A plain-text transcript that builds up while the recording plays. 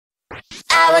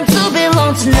I want to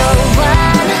belong to no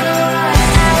one.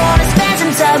 I wanna spend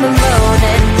some time alone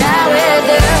and die with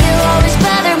her. You always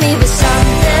bother me with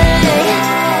something.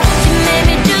 You made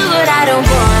me do what I don't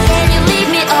want, and you leave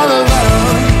me all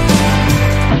alone.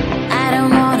 I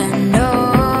don't wanna know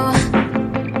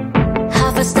how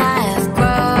fast I have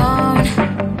grown.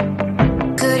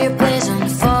 Could you please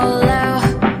unfollow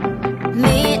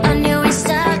me on your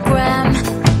Instagram?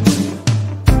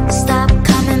 Stop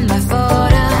coming by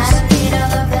photos. I read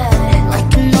all of it,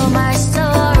 liking all my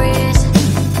stories.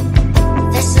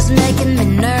 This is making me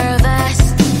nervous.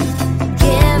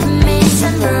 Give me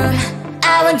some room.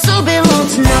 I want to belong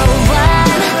to no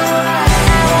one.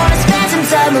 I wanna spend some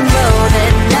time alone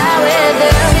and not with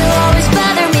her. You always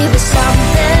bother me with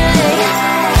something.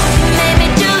 You made me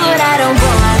do what I don't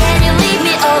want, and you leave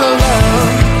me all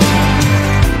alone.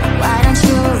 Why don't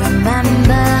you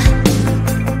remember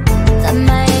that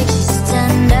my age is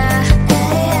tender?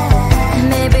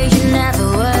 Maybe you never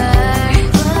were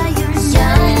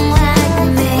young like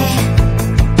me,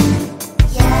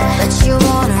 but you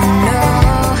wanna know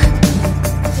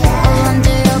all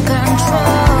under your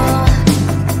control.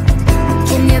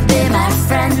 Can you be my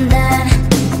friend then,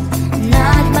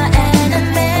 not my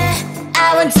enemy? I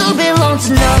want to belong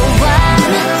to no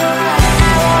one.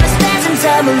 I wanna spend some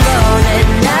time alone and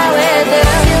not with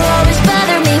her. You always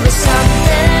bother me with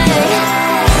something.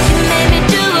 You made me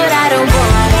do what I don't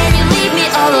want, and you leave me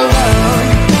all alone.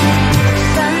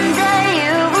 Someday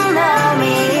you will know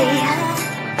me.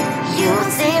 You'll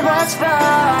see what's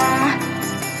wrong.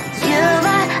 You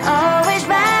might always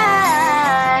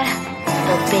right,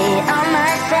 but be on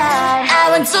my side. I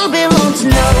want to belong to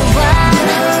no one.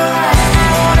 I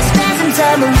wanna spend some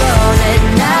time alone and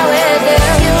not with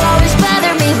her. You always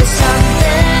bother me with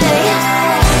something.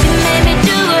 You made me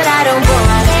do what I don't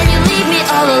want, and you leave me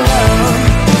all alone.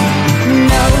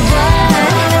 No one.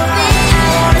 I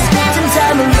wanna spend some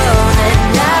time alone and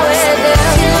not with her.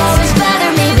 You always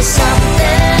bother me with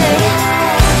something.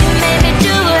 You made me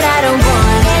do what I don't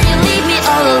want, and you leave me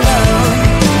all alone.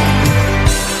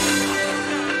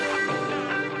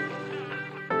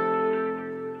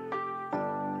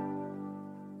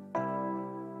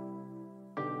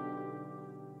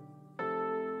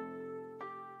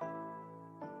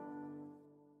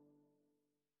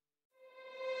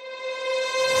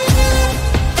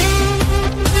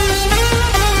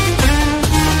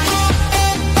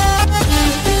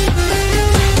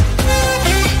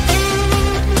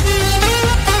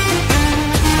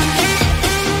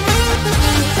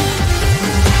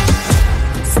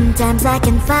 Sometimes I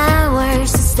can find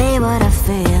words to say what I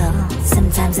feel.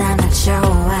 Sometimes I'm not sure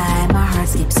why my heart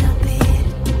skips a beat.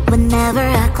 Whenever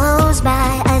I close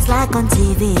my eyes like on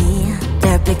TV,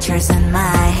 there are pictures in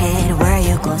my head where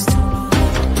you're close to me.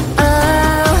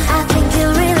 Oh, I think you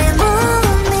really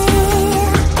move me.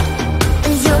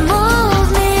 You move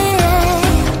me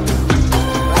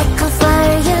like a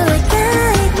fire, you would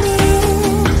guide me,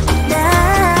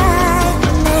 guide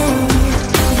me.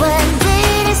 When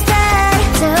did it start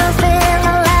to feel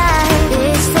alive?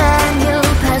 Each time you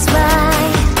pass by,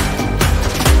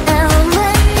 and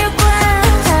when you cry,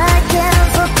 I can't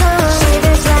focus.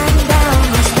 Shivers running down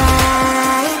my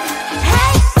spine.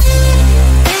 Hey.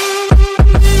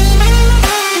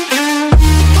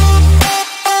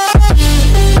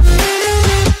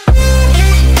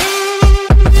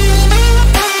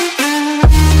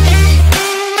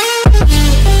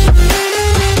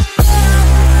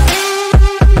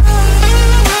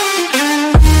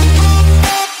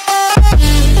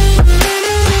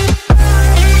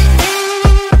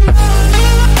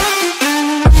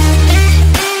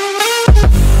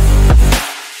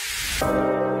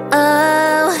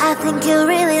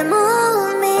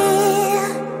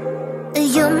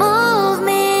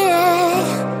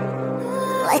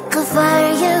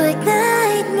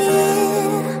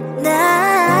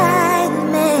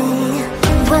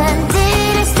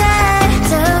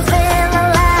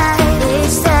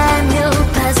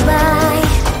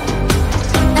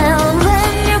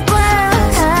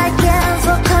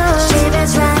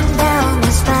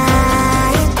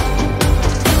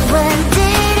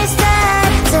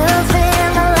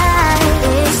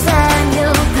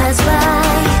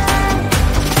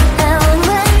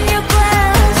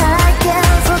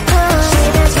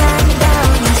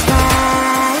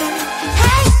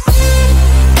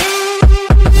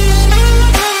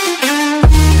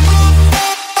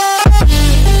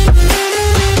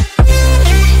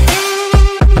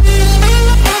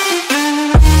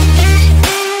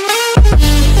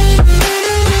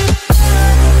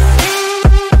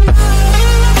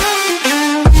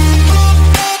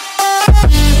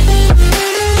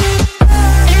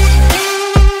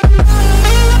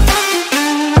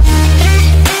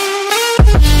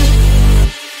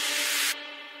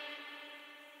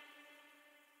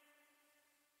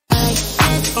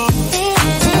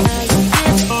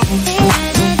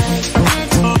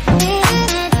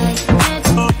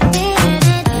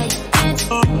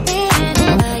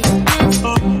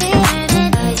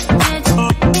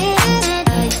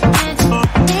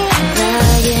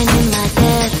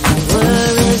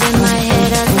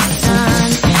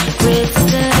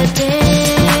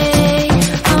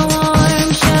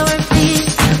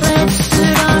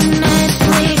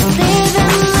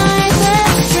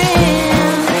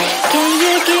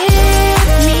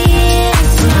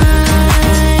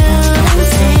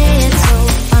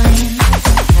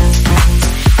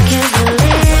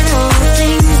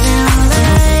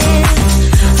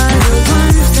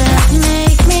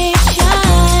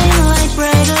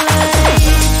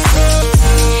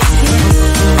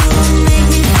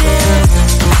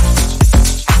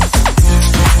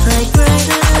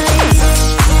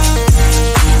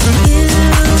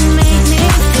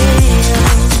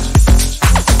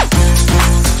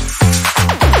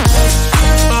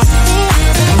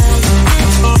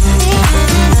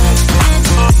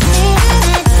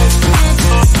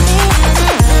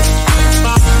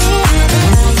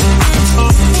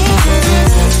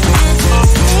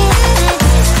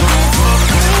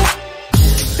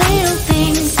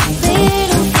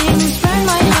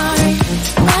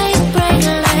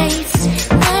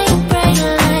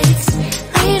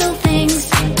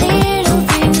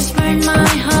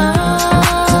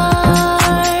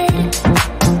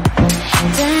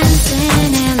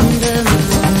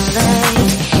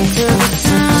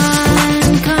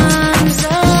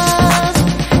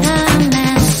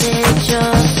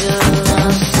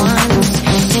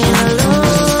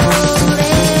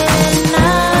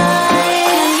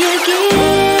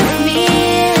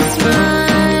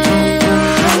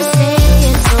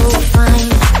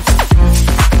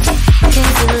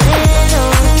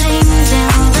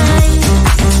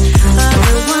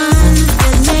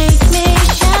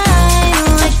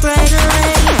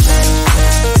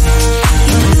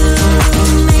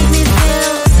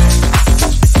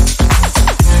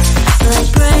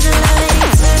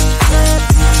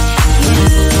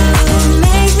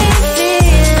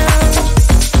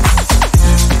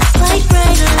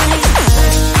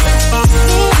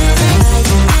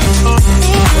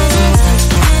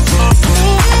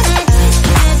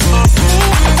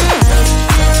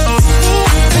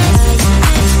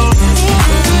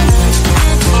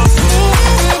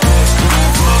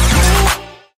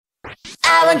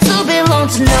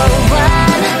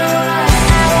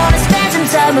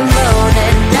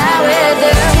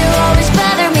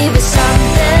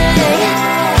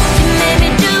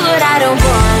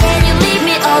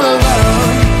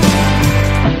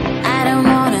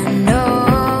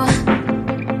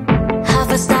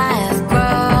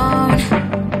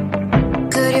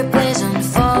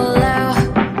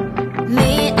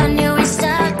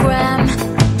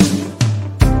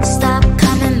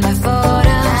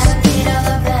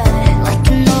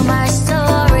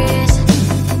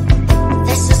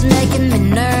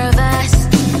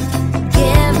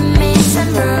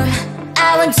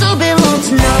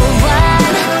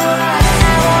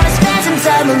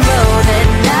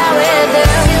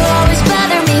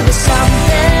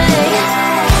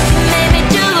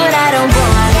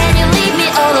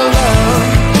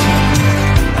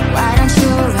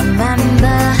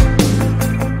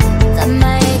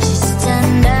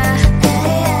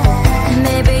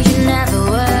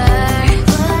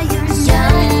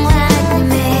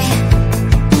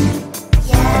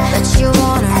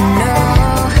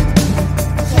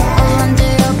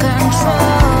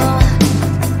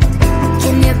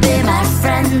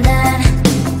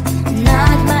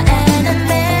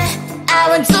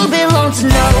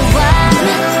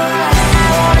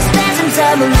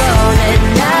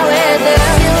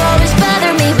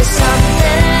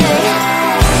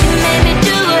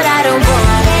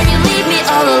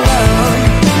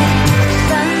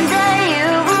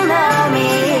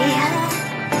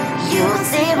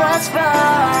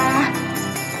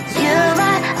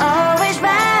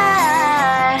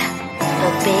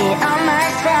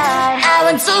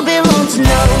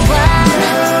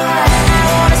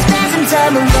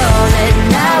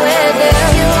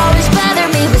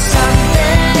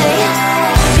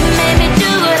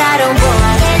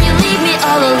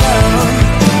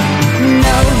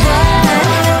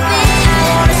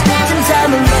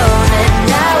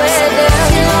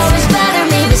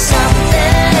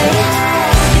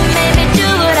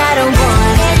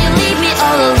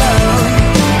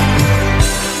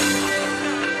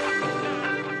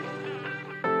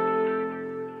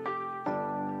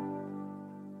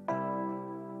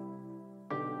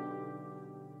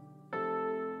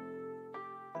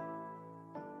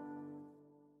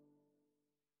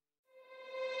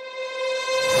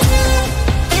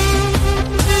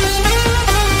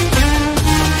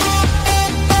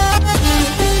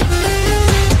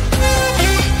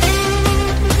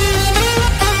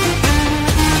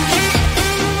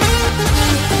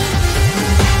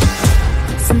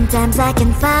 Sometimes I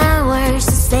can find words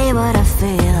to say what I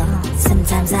feel.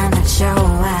 Sometimes I'm not sure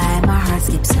why my heart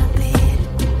skips a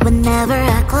beat. Whenever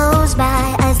I close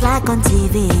my eyes like on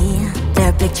TV, there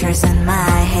are pictures in my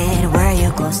head where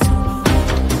you're close to me.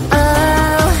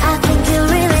 Oh, I think you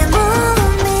really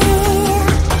move me.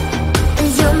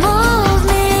 You move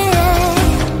me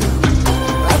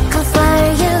like a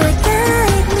fire, you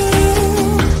ignite me,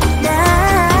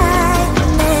 ignite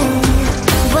me.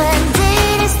 When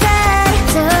did it start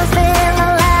to feel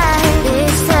alive?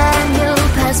 Each time you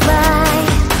pass by,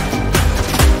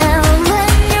 and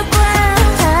when you're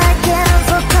gone, I can't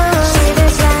focus.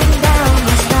 Shivers run down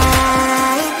my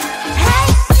spine. Hey.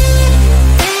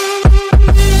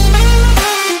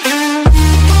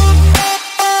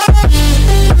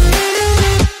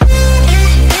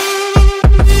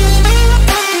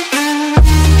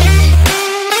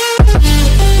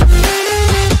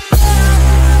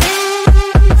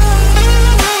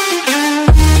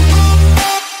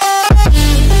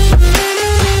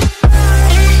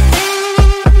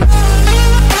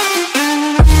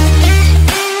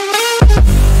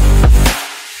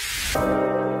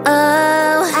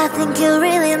 Oh, I think you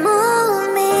really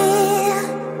move me.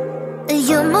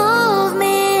 You move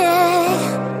me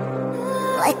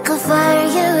like a fire,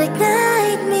 you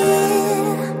ignite me.